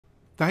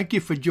Thank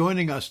you for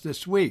joining us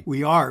this week.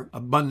 We are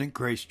Abundant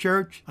Grace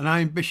Church, and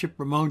I am Bishop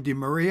Ramon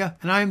DeMaria,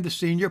 and I am the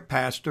senior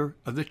pastor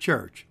of the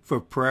church. For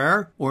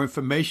prayer or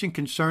information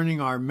concerning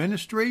our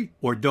ministry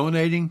or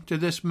donating to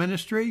this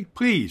ministry,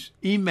 please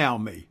email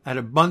me at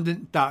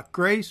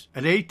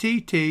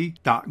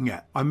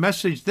abundant.grace@att.net. Our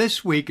message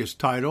this week is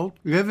titled,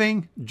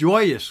 Living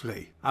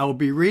Joyously. I will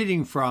be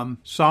reading from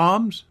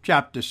Psalms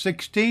chapter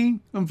 16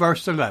 and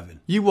verse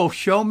 11. You will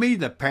show me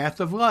the path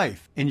of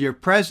life. In your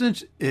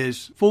presence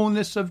is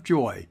fullness of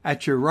joy.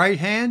 At your right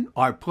hand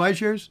are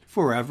pleasures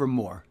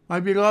forevermore.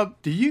 My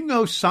beloved, do you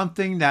know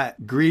something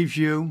that grieves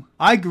you?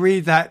 I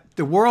grieve that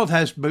the world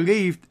has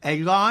believed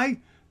a lie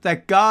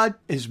that God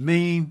is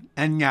mean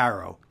and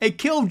narrow, a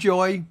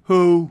killjoy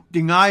who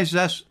denies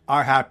us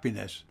our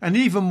happiness. And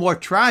even more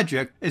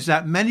tragic is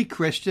that many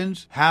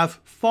Christians have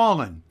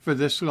fallen for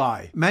this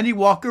lie. Many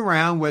walk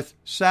around with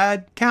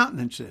sad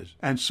countenances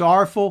and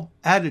sorrowful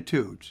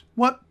attitudes.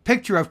 What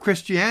picture of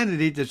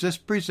Christianity does this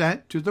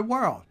present to the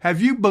world?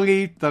 Have you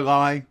believed the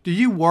lie? Do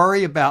you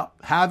worry about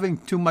having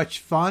too much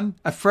fun?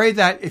 Afraid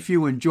that if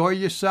you enjoy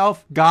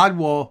yourself, God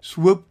will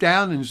swoop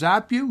down and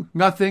zap you?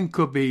 Nothing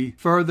could be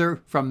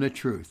further from the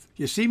truth.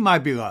 You see, my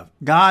beloved,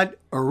 God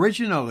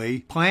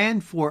originally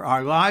planned for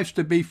our lives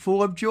to be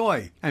full of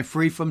joy and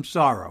free from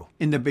sorrow.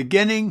 In the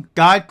beginning,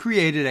 God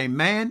created a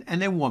man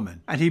and a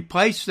woman, and he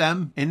placed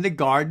them in the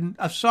garden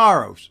of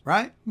sorrows,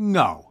 right?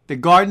 No. The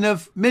garden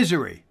of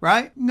misery,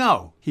 right?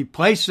 No. He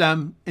placed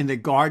them in the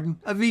garden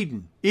of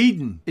Eden.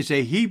 Eden is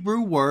a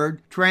Hebrew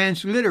word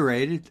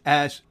transliterated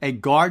as a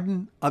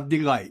garden of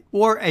delight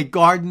or a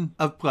garden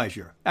of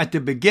pleasure. At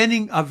the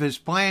beginning of his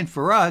plan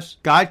for us,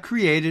 God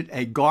created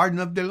a garden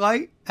of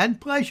delight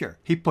and pleasure.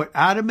 He put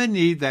Adam and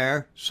Eve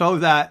there so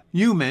that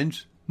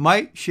humans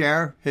might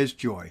share his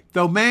joy.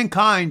 Though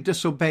mankind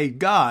disobeyed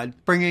God,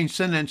 bringing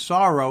sin and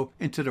sorrow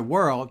into the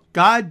world,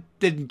 God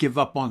didn't give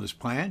up on his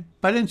plan,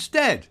 but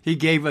instead he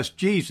gave us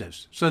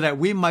Jesus so that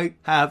we might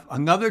have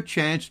another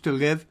chance to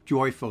live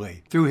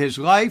joyfully. Through his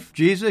life,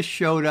 Jesus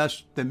showed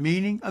us the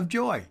meaning of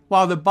joy.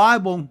 While the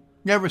Bible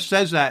never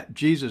says that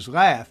Jesus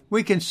laughed,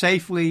 we can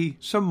safely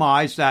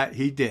surmise that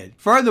he did.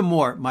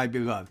 Furthermore, my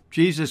beloved,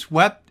 Jesus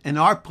wept in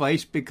our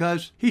place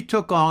because he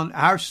took on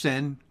our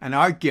sin and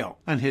our guilt,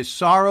 and his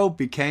sorrow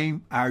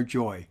became our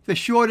joy. The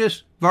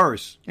shortest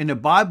verse in the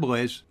Bible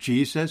is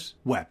Jesus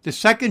wept. The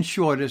second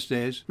shortest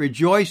is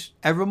rejoice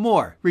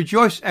evermore.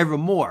 Rejoice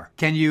evermore.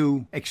 Can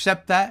you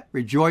accept that?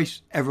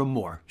 Rejoice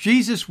evermore.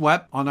 Jesus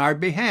wept on our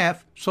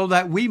behalf so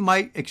that we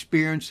might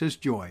experience his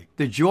joy,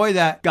 the joy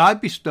that God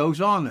bestows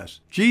on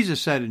us.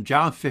 Jesus said in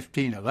John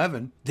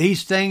 15:11,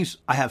 these things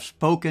I have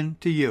spoken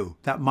to you,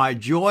 that my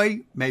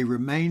joy may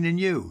remain in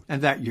you,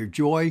 and that your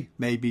joy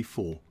may be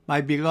full.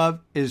 My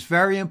beloved, it is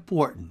very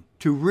important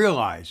to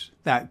realize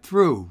that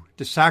through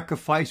the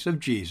sacrifice of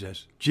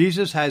Jesus,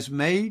 Jesus has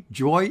made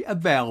joy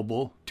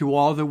available to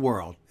all the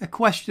world. A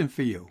question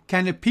for you.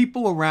 Can the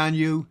people around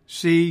you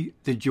see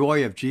the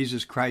joy of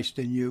Jesus Christ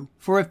in you?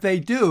 For if they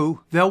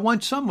do, they'll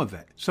want some of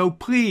it. So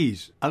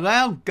please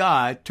allow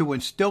God to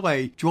instill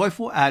a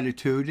joyful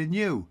attitude in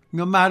you,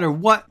 no matter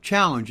what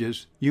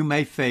challenges you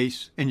may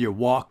face in your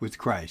walk with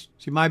Christ.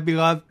 See, my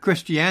beloved,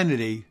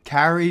 Christianity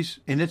carries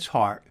in its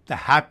heart the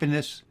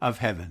happiness of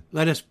heaven.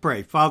 Let us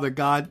pray. Father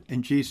God,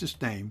 in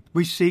Jesus' name,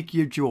 we seek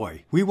your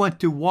joy. We want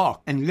to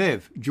walk and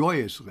live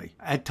joyously.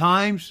 At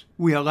times,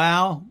 we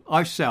allow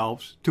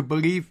ourselves to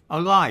believe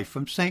a lie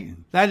from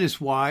Satan. That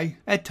is why,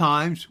 at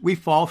times, we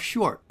fall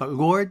short. But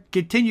Lord,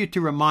 continue to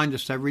remind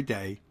us every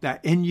day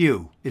that in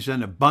you is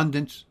an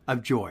abundance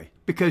of joy,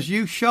 because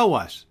you show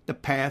us the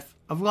path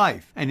of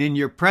life, and in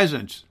your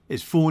presence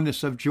is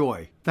fullness of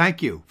joy.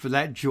 Thank you for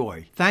that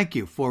joy. Thank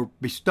you for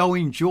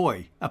bestowing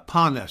joy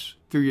upon us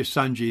through your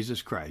Son,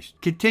 Jesus Christ.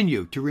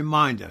 Continue to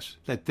remind us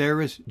that there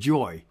is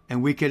joy,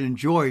 and we can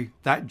enjoy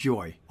that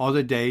joy all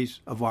the days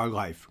of our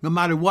life. No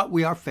matter what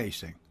we are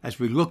facing, as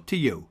we look to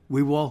you,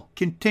 we will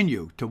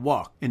continue to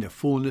walk in the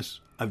fullness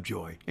of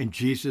joy. In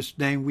Jesus'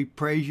 name we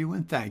praise you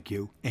and thank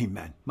you.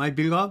 Amen. My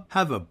beloved,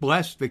 have a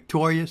blessed,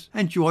 victorious,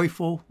 and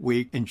joyful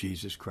week in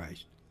Jesus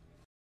Christ.